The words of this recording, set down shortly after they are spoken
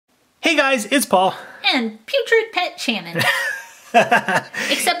Hey guys, it's Paul. And Putrid Pet Shannon.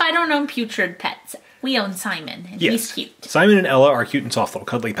 Except I don't own Putrid Pets. We own Simon, and he's cute. Simon and Ella are cute and soft little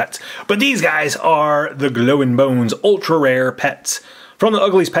cuddly pets. But these guys are the Glowing Bones ultra rare pets from the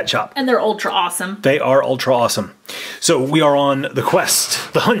Ugglys pet shop. And they're ultra awesome. They are ultra awesome. So we are on the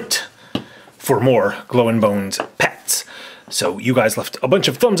quest, the hunt, for more Glowing Bones pets. So you guys left a bunch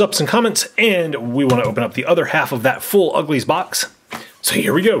of thumbs ups and comments, and we want to open up the other half of that full Ugglys box. So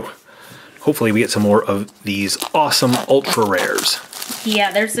here we go. Hopefully we get some more of these awesome ultra rares.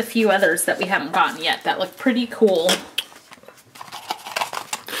 Yeah, there's a few others that we haven't gotten yet that look pretty cool.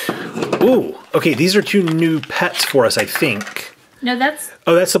 Ooh, okay, these are two new pets for us, I think. No, that's...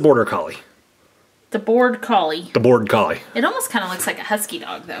 Oh, that's the Border Collie. The Bored Collie. The Bored Collie. It almost kind of looks like a husky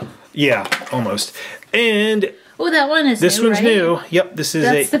dog, though. Yeah, almost. And... Oh, that one is this new, one's right? new. Yep, this is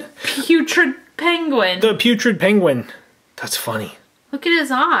That's the Putrid Penguin. The Putrid Penguin. That's funny. Look at his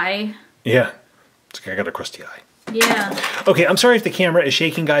eye. Yeah. It's like I got a crusty eye. Yeah. Okay, I'm sorry if the camera is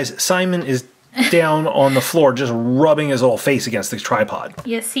shaking, guys. Simon is down on the floor just rubbing his little face against the tripod.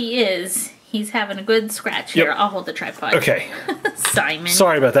 Yes, he is. He's having a good scratch here. I'll hold the tripod. Okay. Simon.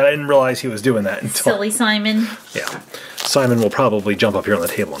 Sorry about that. I didn't realize he was doing that until... Silly Simon. Yeah. Simon will probably jump up here on the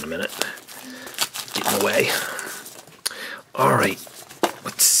table in a minute. Get in the way. All right.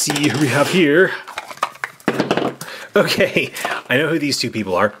 Let's see who we have here. Okay. I know who these two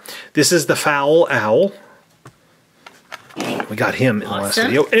people are. This is the Foul Owl. We got him in the last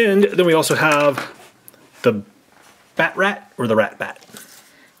video. And then we also have the Bat Rat or the Rat Bat.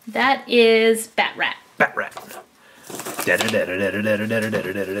 That is Bat Rat. Bat Rat. Bat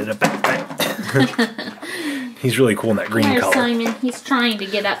Rat. He's really cool in that green color. Simon. He's trying to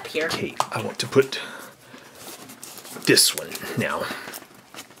get up here. Okay, I want to put this one now.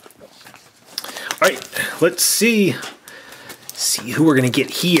 All right, let's see who we're gonna get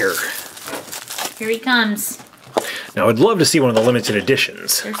here. Here he comes. Now, I'd love to see one of the limited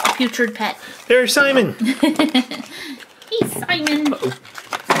editions. There's the Putrid Pet. There's Simon. Hey, Simon. Uh-oh.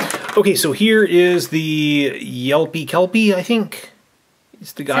 Okay, so here is the Yelpy Kelpie, I think.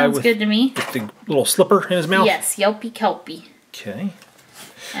 It's the guy with, good to me. With the little slipper in his mouth. Yes, Yelpy Kelpie. Okay.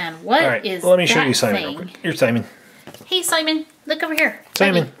 And what All right, is let me show that you Simon thing? real quick. Here's Simon. Hey, Simon. Look over here.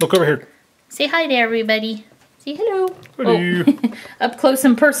 Simon, Buddy. look over here. Say hi to everybody. Say hello. Hello. Oh. Up close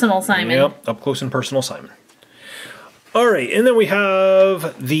and personal, Simon. Yep, up close and personal Simon. All right, and then we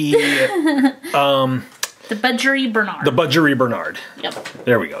have the... The Budgery Bernard. The Budgery Bernard. Yep.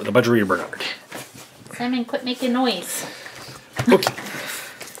 There we go, the Budgery Bernard. Simon, quit making noise. Okay.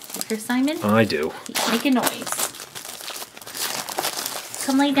 Here's Simon. I do. He's making noise.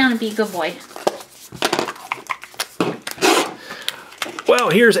 Come lay down and be a good boy. Well,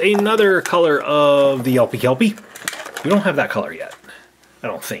 here's another color of the Yelpy Kelpie. We don't have that color yet. I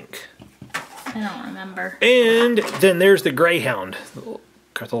don't think. I don't remember. And then there's the Greyhound.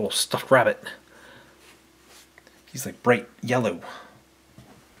 Got the little stuffed rabbit. He's like bright yellow.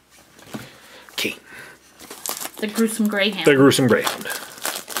 Okay. The Gruesome Greyhound. The Gruesome Greyhound.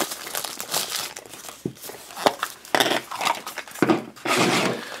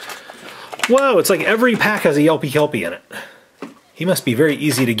 Whoa, it's like every pack has a Yelpy Kelpie in it. He must be very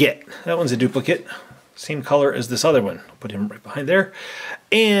easy to get. That one's a duplicate. Same color as this other one. I'll put him right behind there.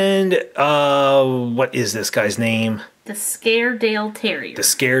 And what is this guy's name? The Scaredale Terrier. The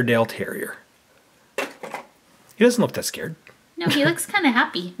Scaredale Terrier. He doesn't look that scared. No, he looks kind of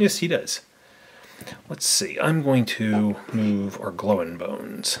happy. Yes, he does. Let's see. I'm going to move our Glowing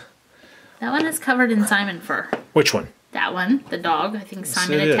Bones. That one is covered in Simon fur. Which one? That one, the dog. I think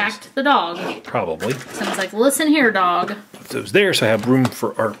Simon it attacked the dog. Probably. Someone's like, listen here, dog. Put those there so I have room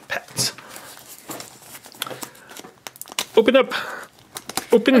for our pets. Open up.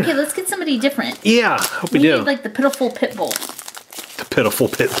 Open. Okay, let's get somebody different. Yeah, hope we We do. need like the Pitiful Pit Bull. The Pitiful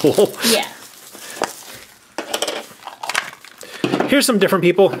Pit Bull. Yeah. Here's some different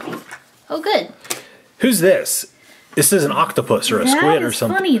people. Oh, good. Who's this? This is an octopus or a squid or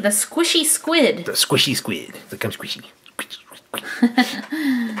something. Funny, the squishy squid. The squishy squid. Look, I'm squishy.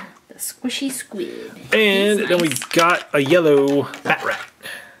 The squishy squid. And He's then we nice. got a yellow Bat Rat.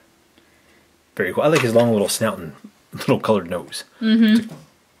 Very cool. I like his long little snout and little colored nose. Mm-hmm.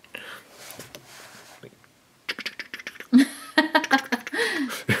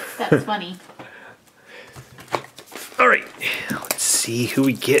 That's funny. All right, let's see who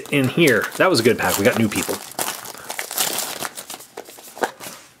we get in here. That was a good pack. We got new people.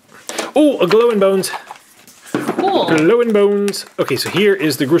 Oh, a Glowing Bones. Cool. Glowing Bones. Okay, so here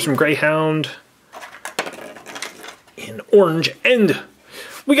is the Gruesome Greyhound in orange, and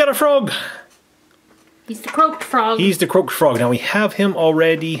we got a frog. He's the croaked frog. He's the croaked frog. Now we have him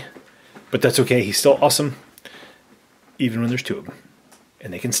already But that's okay. He's still awesome, even when there's two of them,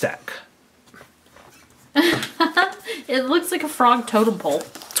 and they can stack. It looks like a frog totem pole.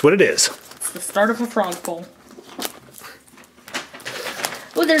 That's what it is. It's the start of a frog pole.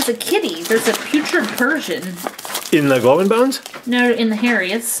 Oh, there's a kitty. There's a Putrid Persian. In the glowing bones? No, in the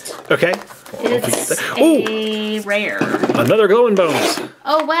hairiest. Okay. It's a rare. Another glowing bones.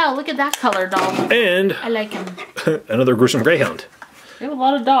 Oh, wow. Look at that color dog. And I like him. another gruesome greyhound. We have a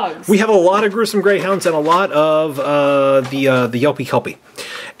lot of dogs. We have a lot of gruesome greyhounds and a lot of the Yelpy Kelpie.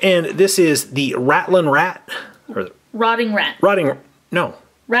 And this is the Rattling Rat. Or the Rotting rat. Rattling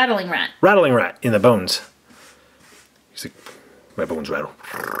rat. Rattling rat in the bones. He's like, my bones rattle.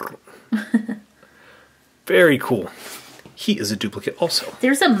 Very cool. He is a duplicate also.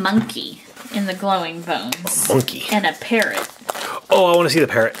 There's a monkey in the glowing bones. A monkey. And a parrot. Oh, I want to see the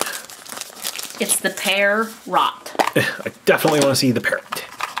parrot. It's the pear rot. I definitely want to see the parrot.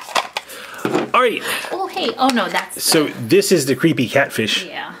 All right. Oh, hey. Oh, no, that's... So this is the creepy catfish.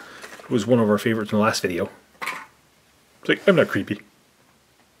 Yeah. It was one of our favorites in the last video. It's like, I'm not creepy.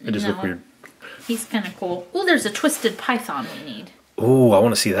 I just look weird. He's kind of cool. Oh, there's a twisted python we need. Oh, I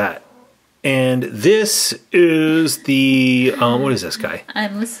want to see that. And this is the, what is this guy?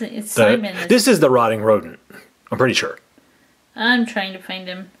 I'm listening. It's Simon. This is the rotting rodent. I'm pretty sure. I'm trying to find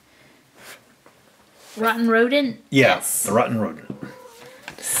him. Rotten rodent? Yeah, Yes. the rotten rodent.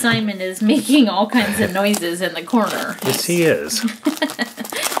 Simon is making all kinds of noises in the corner. Yes, he is.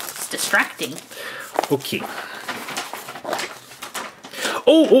 It's distracting. Okay.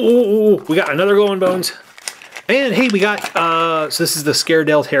 Oh, we got another glowing bones. And hey, we got, so this is the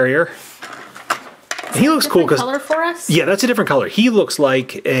Scaredale Terrier. And he looks cool because color for us? Yeah, that's a different color. He looks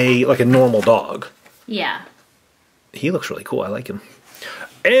like a normal dog. Yeah. He looks really cool. I like him.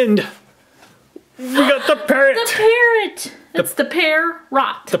 And we got the parrot. The parrot. It's the pear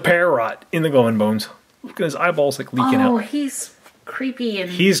rot. The pear rot in the glowing bones. Look at his eyeballs like leaking out. Oh, he's creepy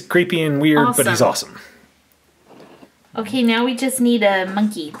and He's creepy and weird, but he's awesome. Okay, now we just need a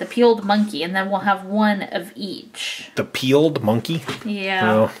monkey, the peeled monkey, and then we'll have one of each. The peeled monkey?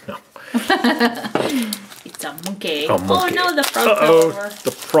 Yeah. Oh, no. It's a monkey. A monkey. Oh no, the frog fell over.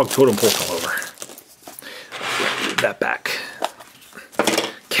 The frog totem pole fell over. Move that back.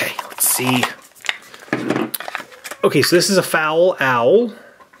 Okay, let's see. Okay, so this is a foul owl.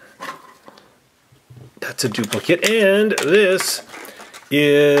 That's a duplicate. And this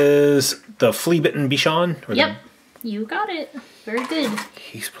is the flea-bitten Bichon. Yep, you got it. Very good.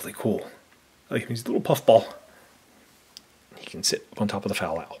 He's really cool. I like him. He's a little puffball. He can sit up on top of the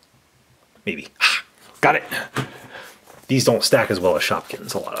foul owl. Maybe. Got it. These don't stack as well as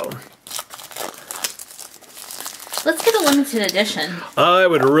Shopkins, a lot of them. Let's get a limited edition. I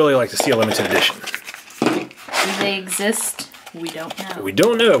would really like to see a limited edition. Do they exist? We don't know. We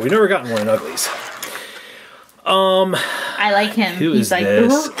don't know. We've never gotten one in Ugglys. I like him. He's like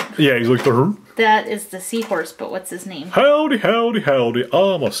this. Yeah, he's like the. That is the seahorse, but what's his name? Howdy, howdy, howdy.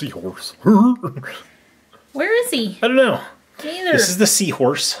 I'm a seahorse. Where is he? I don't know. Me either. This is the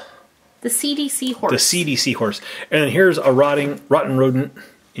seahorse. The seedy seahorse. The seedy seahorse. And then here's a rotten rodent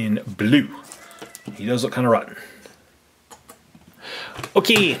in blue. He does look kind of rotten.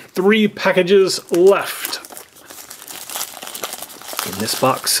 Okay, 3 packages left in this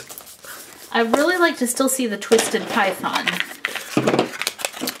box. I really like to still see the twisted python.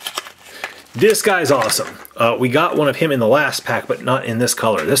 This guy's awesome. We got one of him in the last pack, but not in this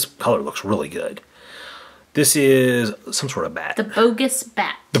color. This color looks really good. This is some sort of bat. The bogus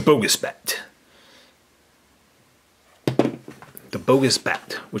bat. The bogus bat. The bogus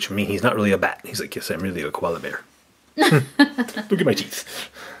bat, which would mean he's not really a bat. He's like, yes, I'm really a koala bear. Look at my teeth.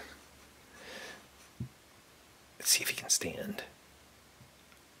 Let's see if he can stand.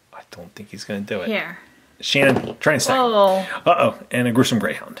 I don't think he's going to do it. Here. Shannon, try and stand. Oh. Uh-oh, and a gruesome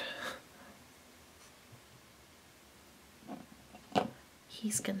greyhound.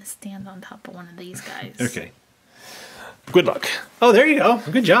 He's going to stand on top of one of these guys. Okay. Good luck. Oh, there you go.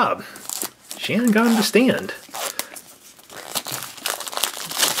 Good job. Shannon got him to stand.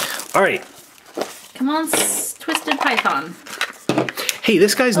 All right. Come on, twisted python. Hey,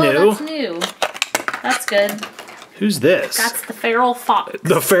 this guy's new. Oh, that's new. That's good. Who's this? That's the feral fox.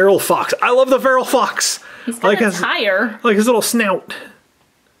 The feral fox. I love the feral fox. He's got a tire. Like his little snout.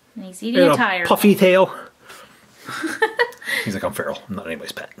 And he's eating a tire. Puffy tail. He's like, I'm feral. I'm not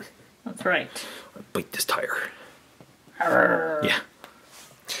anybody's pet. That's right. I bite this tire. Arr. Yeah.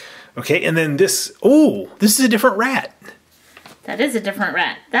 Okay, and then this. Oh, this is a different rat. That is a different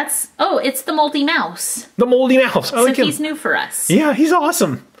rat. That's, oh, it's the moldy mouse. The moldy mouse. I like him. He's new for us. Yeah, he's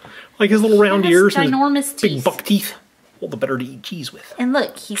awesome. Like his little round ears and ginormous his big teeth. buck teeth. all the better to eat cheese with. And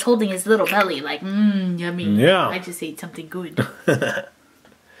look, he's holding his little belly like, yummy. Yeah. I just ate something good.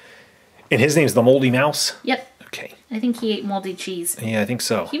 And his name's the Moldy Mouse? Yep. Okay. I think he ate moldy cheese. Yeah, I think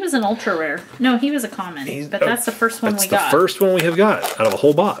so. He was an ultra rare. No, he was a common. But that's the first one we got. That's the first one we have got out of a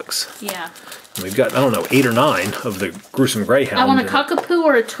whole box. Yeah. And we've got, I don't know, 8 or 9 of the gruesome greyhound. I want a cockapoo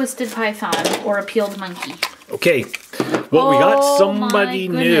or a twisted python or a peeled monkey. Okay. Well, we got somebody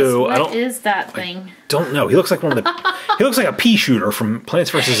new. What is that thing? I don't know. He looks like one of the he looks like a pea shooter from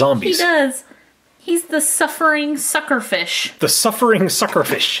Plants vs. Zombies. He does. He's the suffering suckerfish. The suffering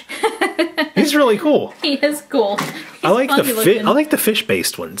suckerfish. He's really cool. He is cool. I like the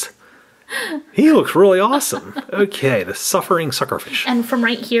fish-based ones. He looks really awesome. Okay, the suffering suckerfish. And from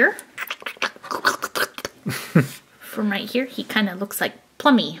right here, he kind of looks like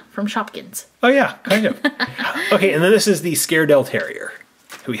Plummy from Shopkins. Oh yeah, kind of. Okay, and then this is the Scaredale Terrier,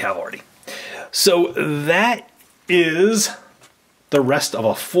 who we have already. So that is the rest of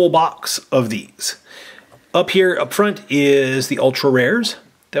a full box of these. Up here, up front, is the ultra rares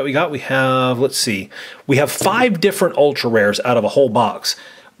that we got. We have, let's see, we have 5 different ultra rares out of a whole box,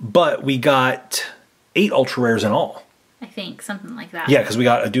 but we got 8 ultra rares in all. I think, something like that. Yeah, because we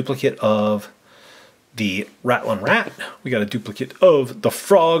got a duplicate of the Rattlin' Rat, we got a duplicate of the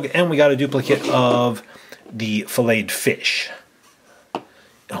frog, and we got a duplicate of the filleted fish.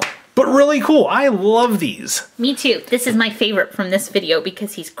 But really cool. I love these. Me too. This is my favorite from this video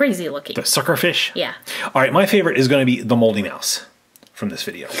because he's crazy looking. The suckerfish? Yeah. All right, my favorite is going to be the Moldy Mouse from this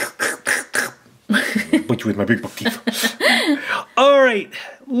video. Bite you with my big buck teeth. All right,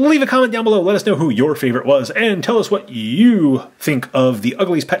 leave a comment down below. Let us know who your favorite was, and tell us what you think of the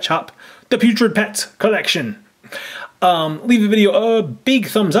Ugglys Pet Shop, the Putrid Pets collection. Leave the video a big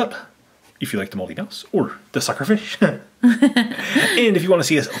thumbs up if you like the Moldy Mouse or the suckerfish. And if you want to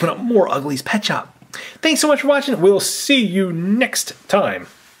see us open up more Ugglys Pet Shop. Thanks so much for watching. We'll see you next time.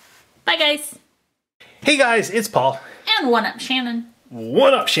 Bye, guys. Hey, guys, it's Paul. And One Up Shannon.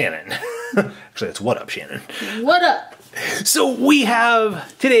 What up, Shannon? Actually, it's What Up, Shannon. What up? So we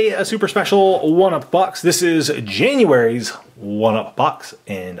have today a super special one-up box. This is January's one-up box,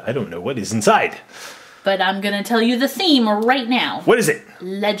 and I don't know what is inside. But I'm going to tell you the theme right now. What is it?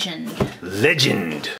 Legend. Legend.